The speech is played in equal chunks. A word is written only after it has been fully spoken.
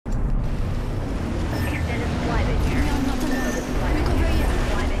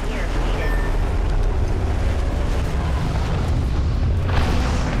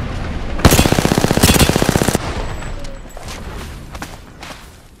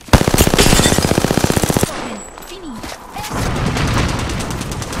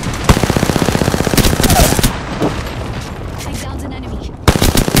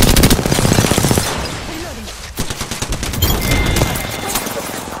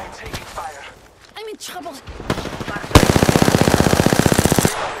trouble.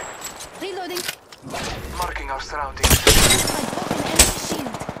 Reloading. Marking our surroundings. I broke an enemy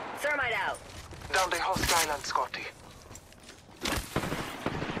shield. Thermite out. Down the hostile and Scotty.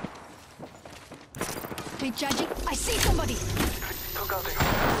 Recharging. I see somebody. Took out a...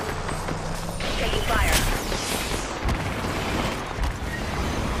 Taking fire.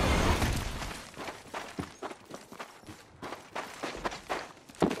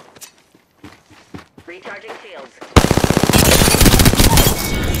 Recharging shields.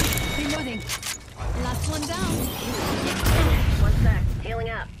 Reloading. Last one down. 1 sec. Healing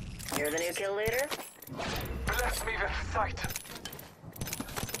up. You're the new kill leader? Bless me with sight.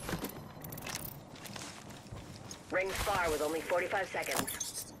 Rings far with only 45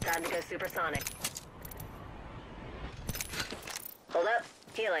 seconds. Time to go supersonic. Hold up.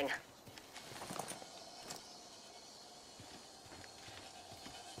 Healing.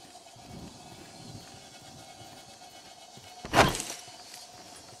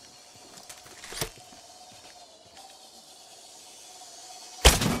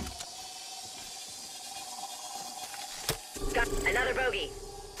 Got another bogey.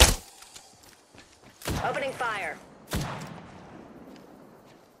 Opening fire.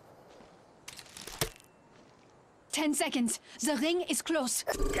 Ten seconds. The ring is close.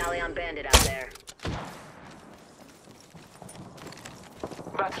 Tally on bandit out there.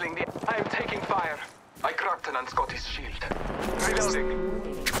 Battling the... I am taking fire. I cracked an Scotty's shield.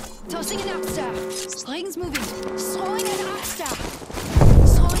 Reloading. Tossing an arc star. Rings moving. Throwing an arc star.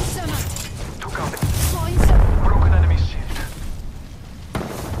 Throwing thermite. Took out... Throwing thermite. Broken enemy shield.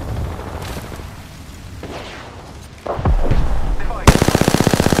 Device.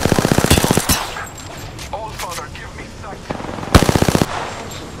 All father, give me sight.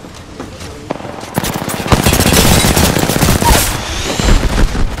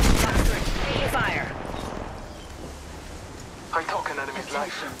 Taking fire. I took an enemy's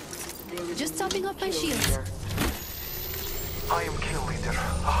life. Just topping off my shields. I am kill leader, a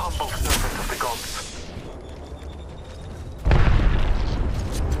humble servant of the gods.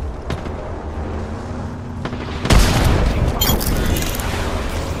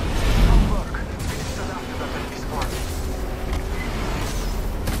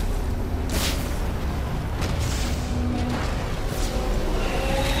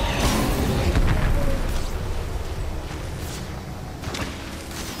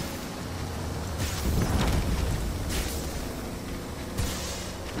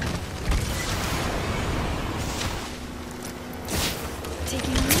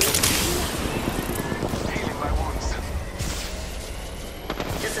 Taking a minute. Healing my wounds.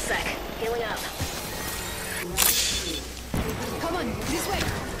 Just a sec. Healing up. Come on, this way.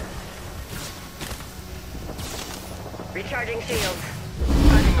 Recharging shields.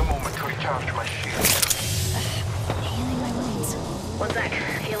 Taking a moment to recharge my shield. Healing my wounds. 1 sec.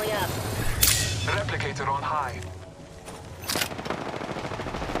 Healing up. Replicator on high.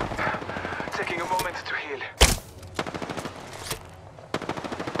 Taking a moment to heal.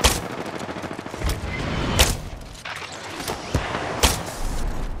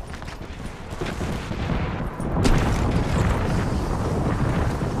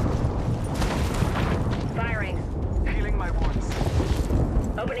 Firing. Healing my wounds.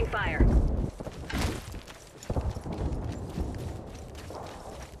 Opening fire.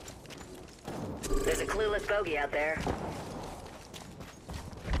 There's a clueless bogey out there.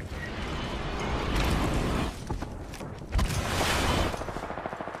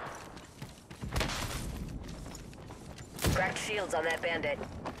 Cracked shields on that bandit.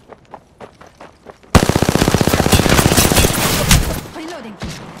 Reloading.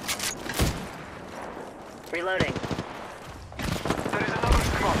 Reloading. There is another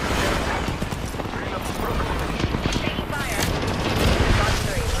squad. Broken enemy. Taking fire. Box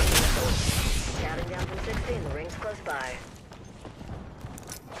 3. Counting down from 60 and the ring's close by.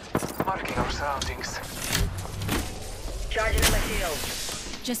 Marking our surroundings. Charging in my shield.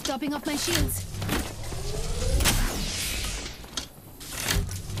 Just topping off my shields.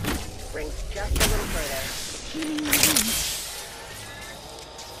 Rings just a little further. Healing my wounds.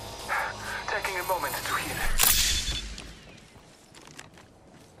 Taking a moment to heal.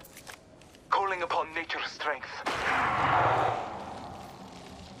 Calling upon nature's strength.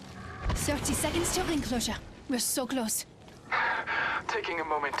 30 seconds to ring closure. We're so close. Taking a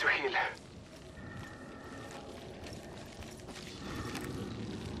moment to heal.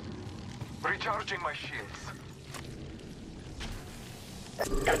 Recharging my shields.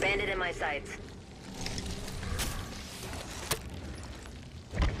 Got a bandit in my sights.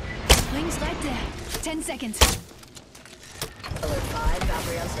 Ring's right there. 10 seconds. Alert 5,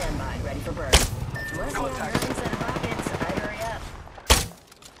 Valkyrie on standby, ready for burn. Unless you have Contact. 9 set of rockets, I'd hurry up.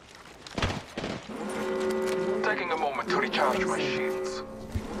 Taking a moment to recharge my shields.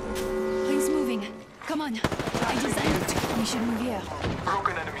 Rings moving. Come on. I designed it. We should move here.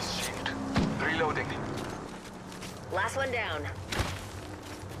 Broken enemy's shield. Reloading. Last one down.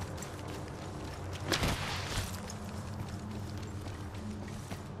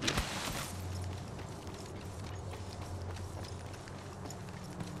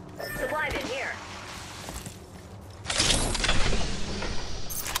 Supply bin here.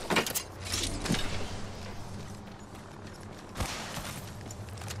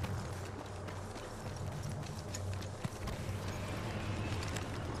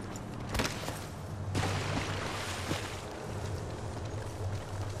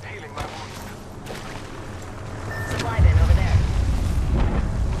 Healing my wounds. Supply bin over there.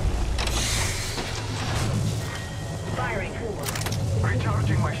 Firing.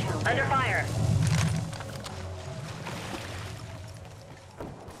 Recharging my shield. Under fire.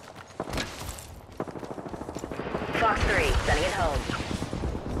 Fox 3, sending it home.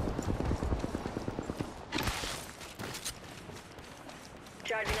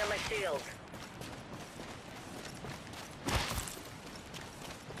 Charging on my shield.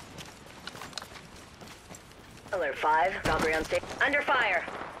 Alert 5, Valkyrie on stage. Under fire.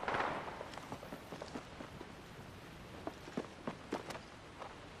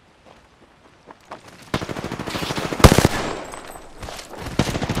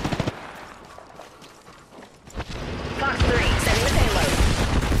 Fox 3, sending the payload.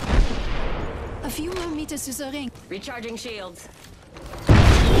 A few more meters to the ring. Recharging shields.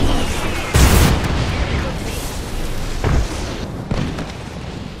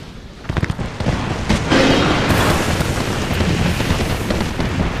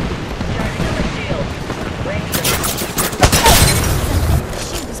 Charging on my shield. Range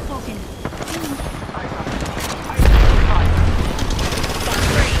Shield is broken. Healing. Fox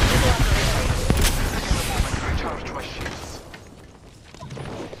 3, missile operation. Recharge my shields.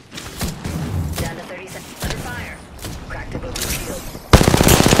 Down to 30 seconds. Under fire. Cracked a book shield.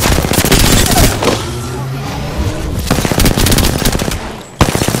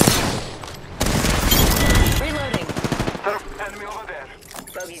 Reloading. Enemy over there.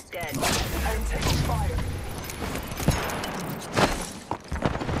 Bogey's dead. I'm taking fire.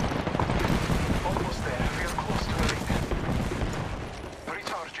 Almost there. We are close to the ring.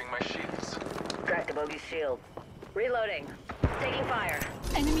 Recharging my shields. Cracked a bogey's shield. Reloading. Taking fire.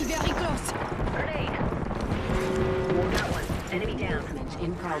 Enemy very close. Grenade. Got one. Enemy down.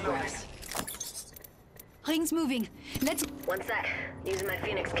 In progress. Rings moving. Let's... 1 sec. Using my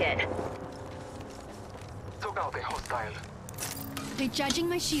Phoenix kit. Took out a hostile. Recharging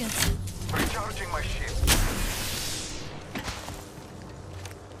my shields. Recharging my shield.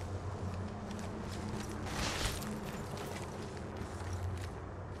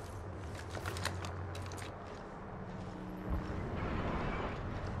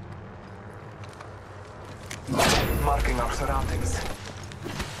 Marking our surroundings.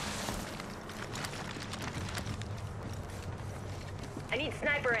 I need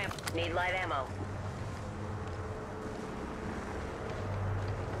sniper ammo. Need light ammo.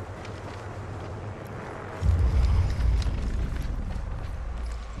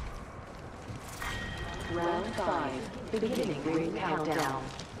 Round 5. Beginning ring countdown.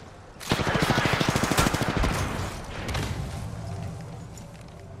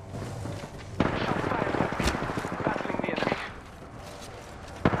 Shots fired at me. Battling the enemy.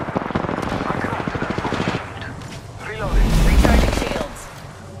 I crafted that shield. Reloading. Recharging shields.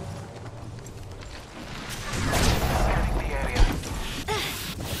 Scanning the area.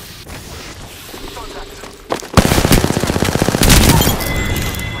 Contact.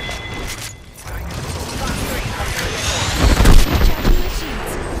 Recharging my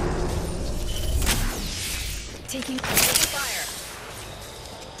shields. Taking... Taking fire.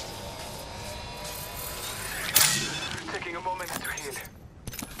 Taking a moment to heal.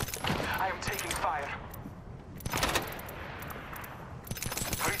 I am taking fire.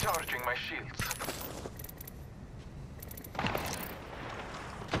 Recharging my shields.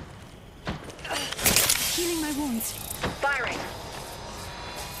 Healing my wounds. Firing.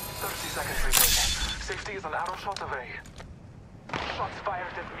 30 seconds remaining. Safety is an arrow shot away. Shots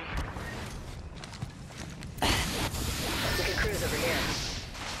fired at me. We can cruise over here.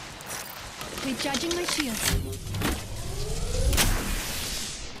 Recharging my shields.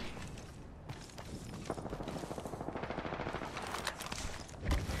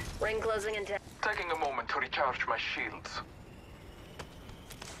 Ring closing in 10. Taking a moment to recharge my shields.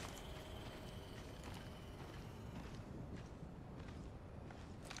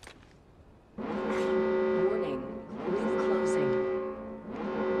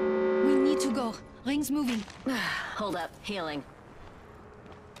 Rings moving. Hold up. Healing.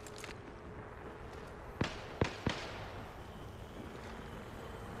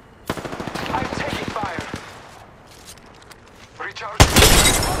 I'm taking fire. Recharging.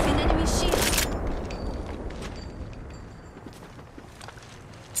 An enemy shield.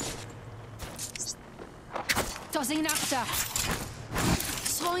 Tossing an Arta.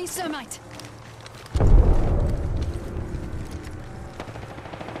 Throwing thermite.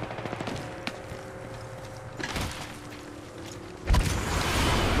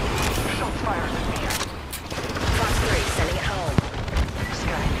 Shots fired at me. Fox 3, sending it home.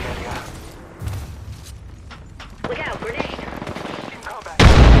 Scanning the area. Look out, grenade. In combat.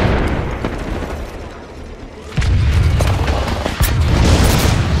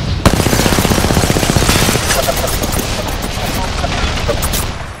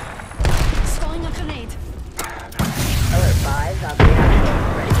 Throwing a grenade. Alert 5, Valkyrie actual.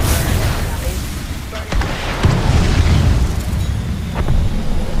 Ready for burn. Copy.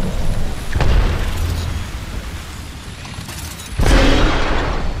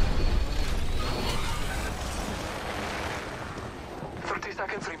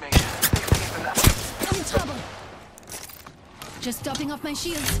 Seconds remain. 16th and left. I'm in trouble. Just topping off my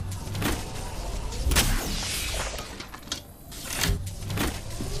shields.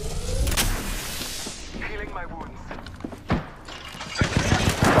 Healing my wounds.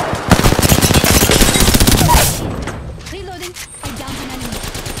 Reloading. I downed an enemy.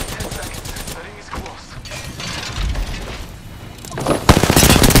 10 seconds. The ring is close.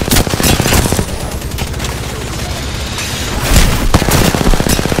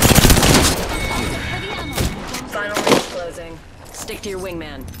 Heavy ammo. Final ring closing. Stick to your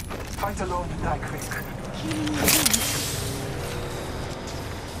wingman. Fight alone, die quick. Healing my wounds.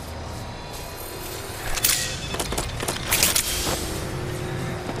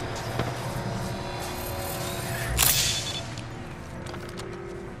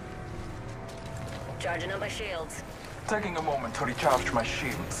 Charging up my shields. Taking a moment to recharge my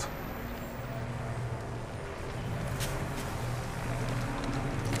shields.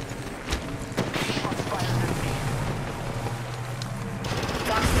 Shots fired at me.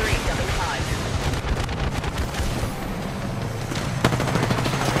 Fox 3, dumping 5.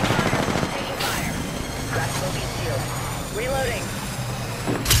 Taking fire. Crack smoking shield. Reloading.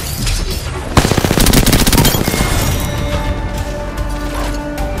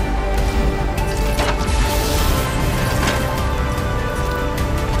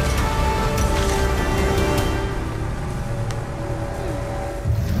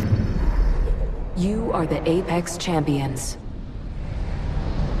 You are the Apex Champions.